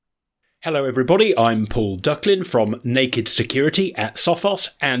Hello everybody, I'm Paul Ducklin from Naked Security at Sophos,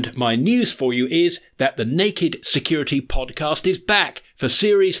 and my news for you is that the Naked Security podcast is back for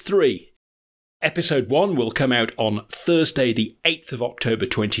Series 3. Episode 1 will come out on Thursday the 8th of October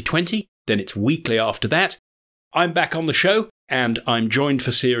 2020, then it's weekly after that. I'm back on the show, and I'm joined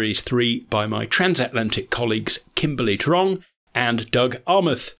for Series 3 by my transatlantic colleagues Kimberly Trong and Doug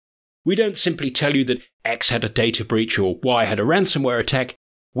Armuth. We don't simply tell you that X had a data breach or Y had a ransomware attack.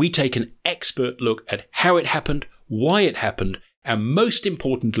 We take an expert look at how it happened, why it happened, and most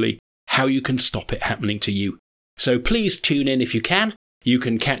importantly, how you can stop it happening to you. So please tune in if you can. You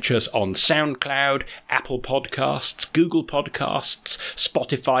can catch us on SoundCloud, Apple Podcasts, Google Podcasts,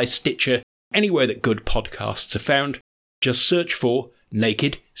 Spotify, Stitcher, anywhere that good podcasts are found. Just search for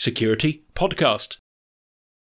Naked Security Podcast.